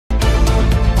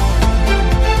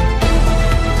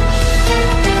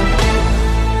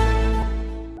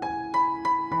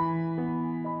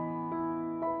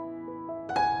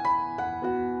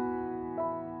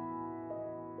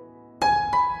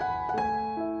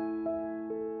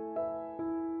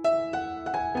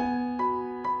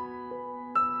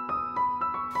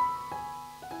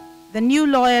The new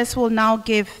lawyers will now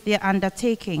give their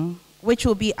undertaking, which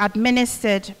will be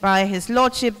administered by His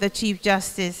Lordship the Chief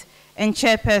Justice and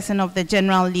Chairperson of the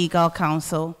General Legal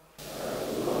Council.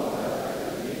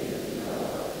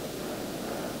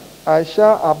 I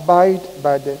shall abide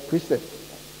by the precepts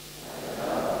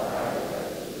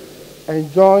and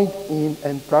join in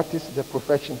and practice the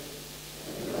profession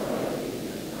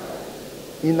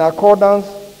in accordance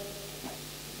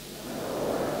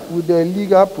with the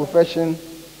legal profession.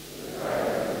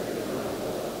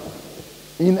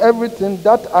 In everything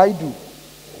that I do,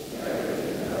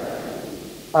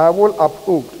 I will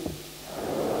uphold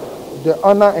the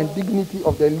honor and dignity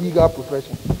of the legal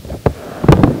profession.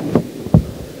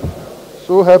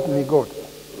 So help me God.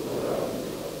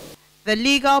 The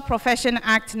Legal Profession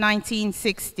Act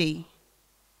 1960,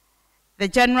 the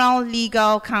General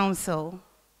Legal Council,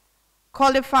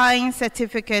 qualifying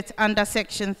certificate under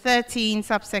Section 13,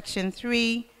 subsection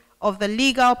 3 of the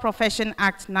Legal Profession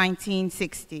Act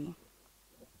 1960.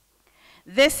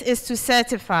 This is to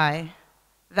certify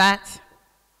that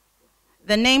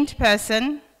the named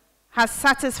person has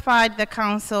satisfied the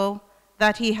Council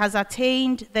that he has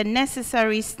attained the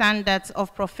necessary standards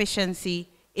of proficiency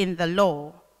in the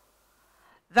law,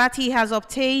 that he has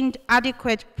obtained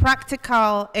adequate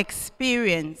practical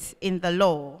experience in the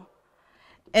law,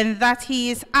 and that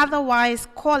he is otherwise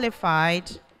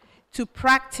qualified to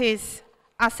practice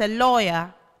as a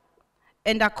lawyer,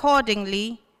 and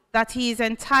accordingly, that he is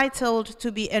entitled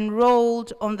to be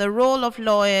enrolled on the roll of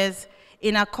lawyers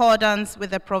in accordance with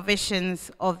the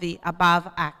provisions of the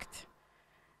above Act.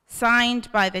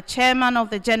 Signed by the Chairman of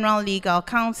the General Legal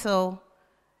Council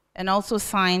and also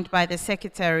signed by the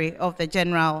Secretary of the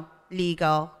General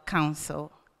Legal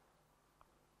Council.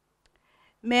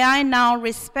 May I now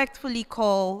respectfully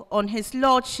call on His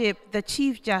Lordship, the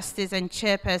Chief Justice and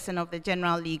Chairperson of the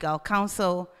General Legal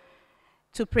Council,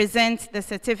 to present the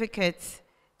certificates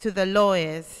to the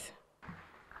lawyers.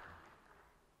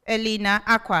 Elena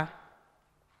Aqua.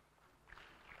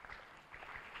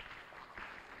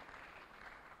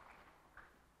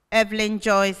 Evelyn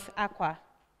Joyce Aqua.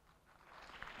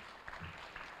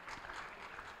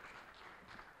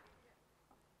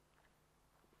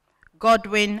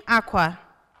 Godwin Aqua.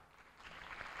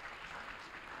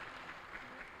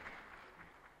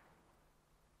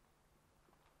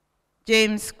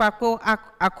 James Kwapo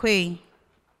Akwe.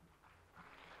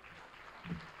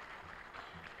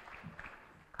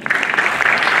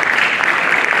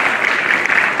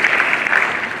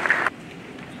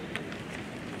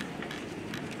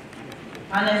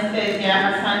 Anastasia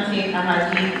Asante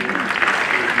Ahaji.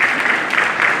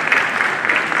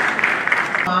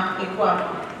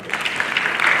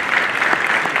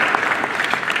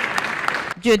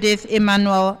 Judith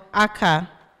Emmanuel Aka.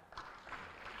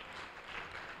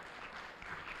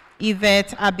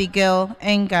 Yvette Abigail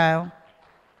Engel.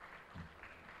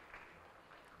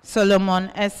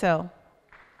 Solomon Essel.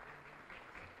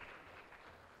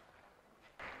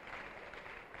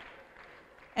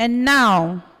 And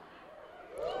now,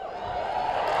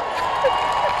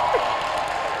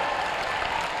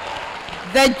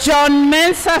 the John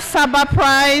Mensah Saba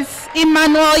Prize,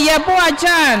 Emmanuel Yeboah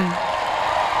Jan.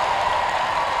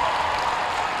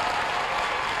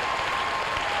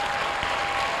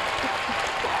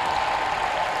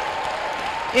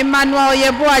 Emmanuel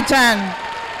Yeboah Jan.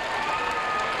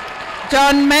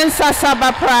 John Mensah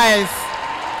Saba Prize.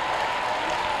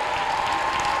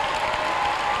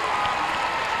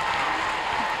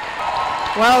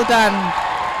 Well done.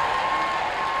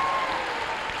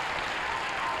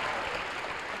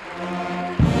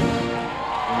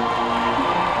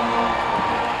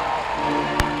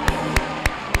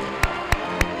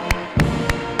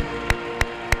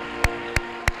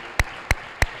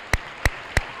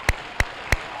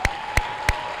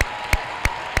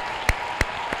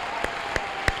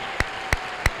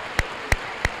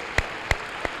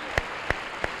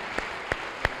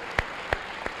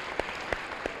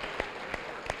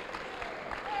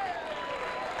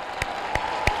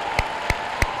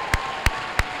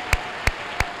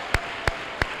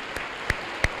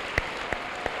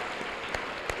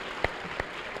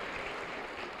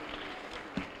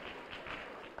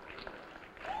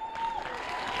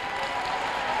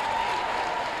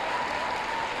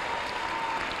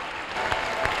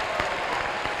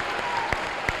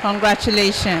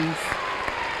 Congratulations.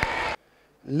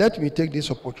 Let me take this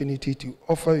opportunity to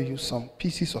offer you some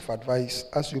pieces of advice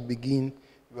as you begin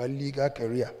your legal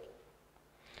career.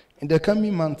 In the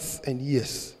coming months and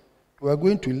years, we are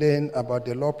going to learn about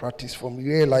the law practice from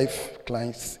real-life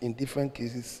clients in different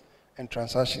cases and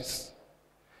transactions.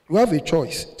 You have a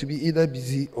choice to be either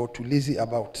busy or too lazy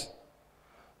about.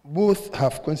 Both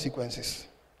have consequences.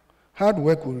 Hard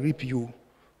work will reap you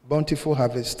bountiful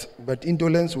harvest, but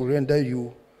indolence will render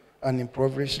you an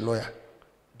impoverished lawyer.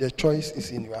 The choice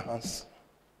is in your hands.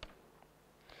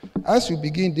 As you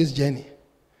begin this journey,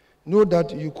 know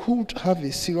that you could have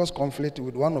a serious conflict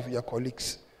with one of your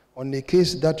colleagues on a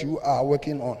case that you are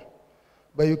working on,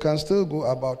 but you can still go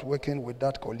about working with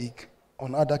that colleague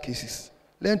on other cases.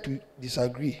 Learn to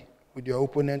disagree with your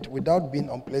opponent without being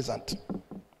unpleasant.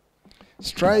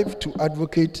 Strive to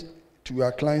advocate to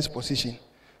your client's position,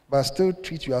 but still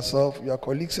treat yourself, your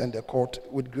colleagues, and the court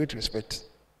with great respect.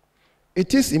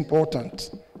 It is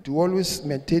important to always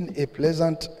maintain a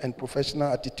pleasant and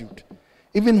professional attitude,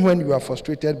 even when you are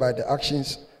frustrated by the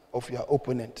actions of your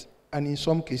opponent, and in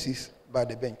some cases, by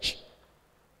the bench.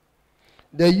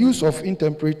 The use of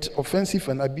intemperate, offensive,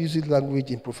 and abusive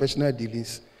language in professional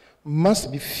dealings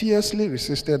must be fiercely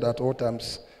resisted at all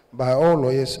times by all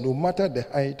lawyers, no matter the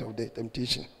height of the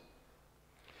temptation.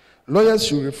 Lawyers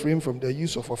should refrain from the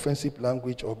use of offensive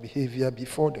language or behavior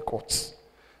before the courts.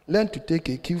 Learn to take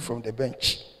a cue from the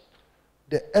bench.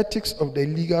 The ethics of the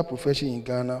legal profession in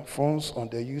Ghana frowns on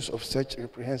the use of such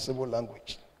reprehensible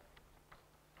language.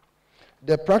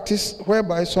 The practice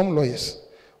whereby some lawyers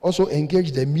also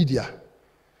engage the media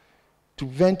to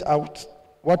vent out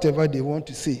whatever they want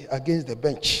to say against the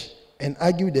bench and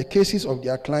argue the cases of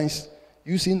their clients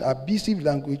using abusive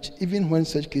language, even when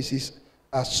such cases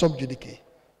are sub judice,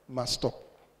 must stop.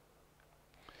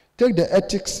 Take the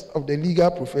ethics of the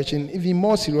legal profession even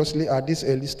more seriously at this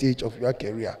early stage of your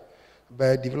career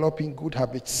by developing good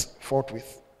habits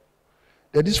forthwith.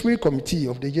 The disciplinary committee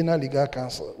of the General Legal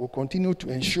Council will continue to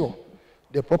ensure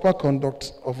the proper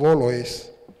conduct of all lawyers,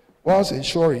 whilst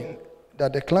ensuring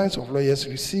that the clients of lawyers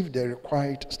receive the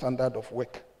required standard of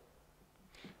work.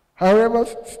 However,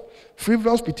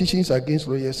 frivolous petitions against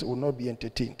lawyers will not be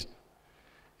entertained.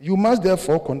 You must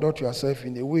therefore conduct yourself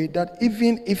in a way that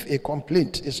even if a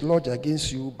complaint is lodged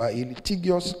against you by a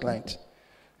litigious client,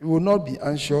 you will not be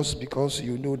anxious because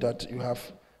you know that you have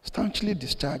staunchly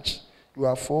discharged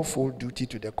your fourfold duty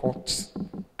to the courts,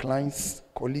 clients,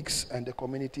 colleagues, and the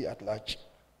community at large.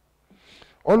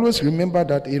 Always remember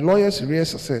that a lawyer's real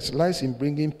success lies in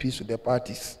bringing peace to the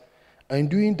parties and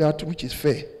doing that which is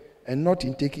fair and not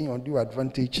in taking undue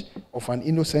advantage of an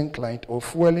innocent client or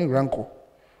fueling rancor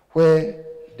where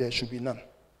there should be none.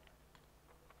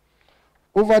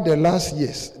 Over the last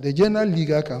years, the General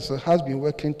Legal Council has been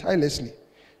working tirelessly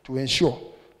to ensure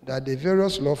that the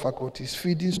various law faculties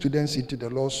feeding students into the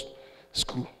law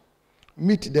school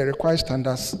meet the required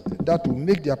standards that will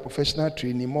make their professional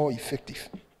training more effective.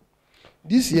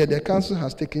 This year, the Council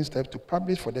has taken steps to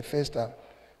publish for the first time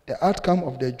the outcome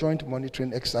of the joint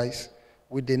monitoring exercise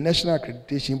with the National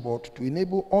Accreditation Board to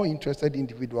enable all interested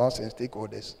individuals and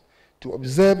stakeholders to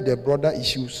observe the broader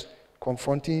issues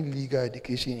confronting legal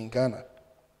education in Ghana.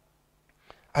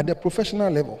 At the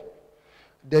professional level,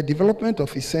 the development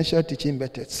of essential teaching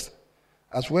methods,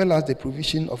 as well as the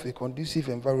provision of a conducive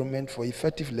environment for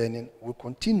effective learning, will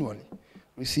continually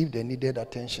receive the needed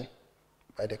attention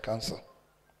by the Council.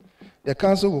 The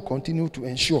Council will continue to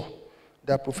ensure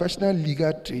that professional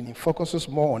legal training focuses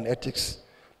more on ethics,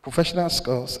 professional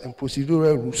skills, and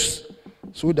procedural rules,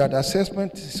 so that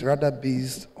assessment is rather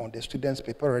based on the student's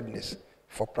paper readiness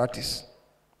for practice.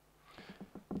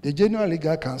 The General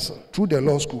Legal Council, through the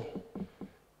law school,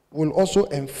 will also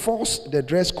enforce the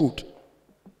dress code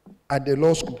at the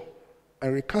law school,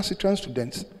 and recalcitrant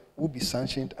students will be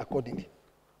sanctioned accordingly.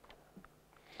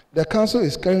 The Council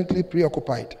is currently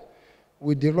preoccupied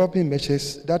with developing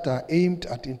measures that are aimed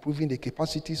at improving the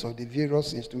capacities of the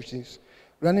various institutions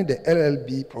running the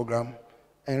LLB program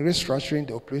and restructuring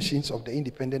the operations of the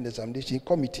Independent Examination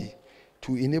Committee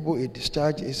to enable a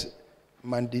discharge its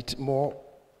mandate more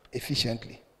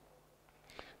efficiently.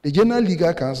 The General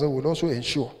Legal Council will also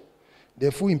ensure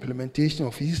the full implementation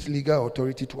of its legal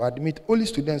authority to admit only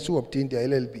students who obtain their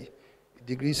LLB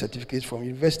degree certificates from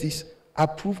universities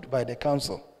approved by the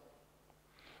Council.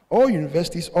 All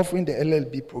universities offering the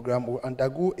LLB program will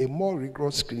undergo a more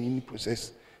rigorous screening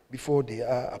process before they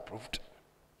are approved.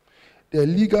 The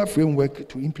legal framework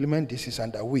to implement this is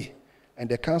underway, and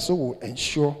the Council will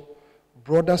ensure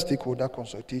broader stakeholder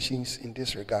consultations in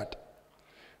this regard.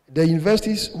 The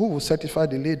universities who will satisfy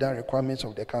the laid-down requirements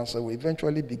of the Council will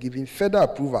eventually be given further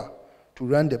approval to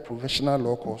run the professional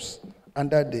law course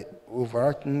under the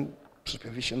overarching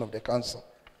supervision of the Council.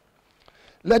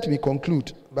 Let me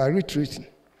conclude by reiterating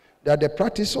that the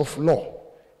practice of law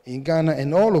in Ghana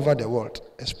and all over the world,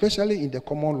 especially in the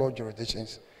common law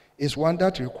jurisdictions, is one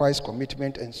that requires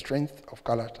commitment and strength of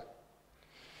character.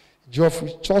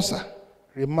 Geoffrey Chaucer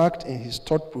remarked in his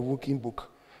thought-provoking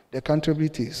book, The Canterbury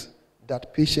Tales,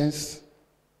 that patience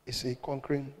is a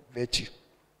conquering virtue.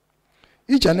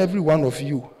 Each and every one of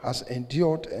you has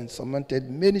endured and surmounted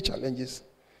many challenges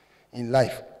in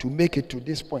life to make it to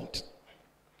this point.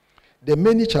 The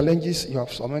many challenges you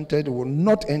have surmounted will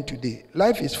not end today.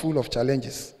 Life is full of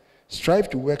challenges. Strive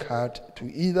to work hard to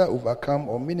either overcome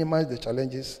or minimize the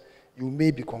challenges you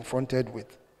may be confronted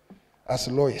with. As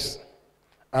lawyers,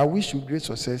 I wish you great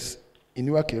success in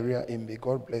your career and may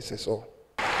God bless us all.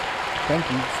 Thank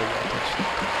you for your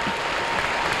attention.